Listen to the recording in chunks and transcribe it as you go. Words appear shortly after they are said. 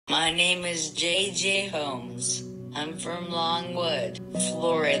My name is J.J. Holmes. I'm from Longwood,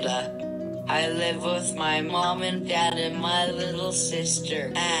 Florida. I live with my mom and dad and my little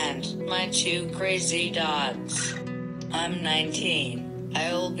sister and my 2 crazy dogs. I'm 19.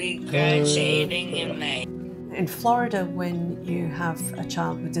 I will be graduating in May. In Florida, when you have a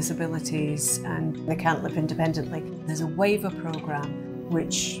child with disabilities and they can't live independently, there's a waiver program,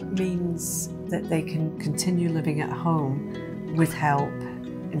 which means that they can continue living at home with help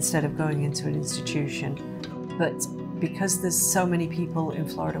instead of going into an institution. But because there's so many people in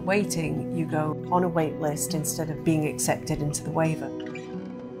Florida waiting, you go on a wait list instead of being accepted into the waiver.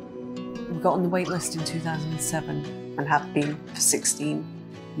 We got on the wait list in 2007 and have been for 16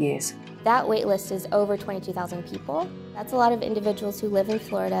 years. That wait list is over 22,000 people. That's a lot of individuals who live in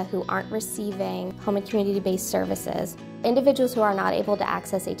Florida who aren't receiving home and community-based services. Individuals who are not able to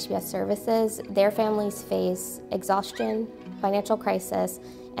access HBS services, their families face exhaustion, financial crisis,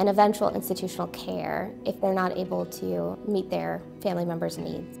 and eventual institutional care if they're not able to meet their family members'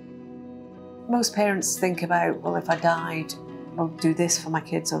 needs. Most parents think about, well, if I died, I'll do this for my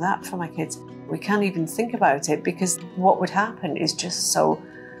kids or that for my kids. We can't even think about it because what would happen is just so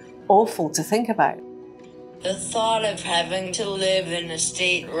awful to think about. The thought of having to live in a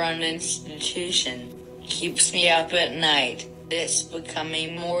state-run institution keeps me up at night. It's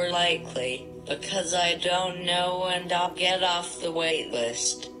becoming more likely because I don't know when I'll get off the wait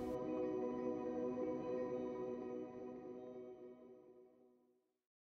list.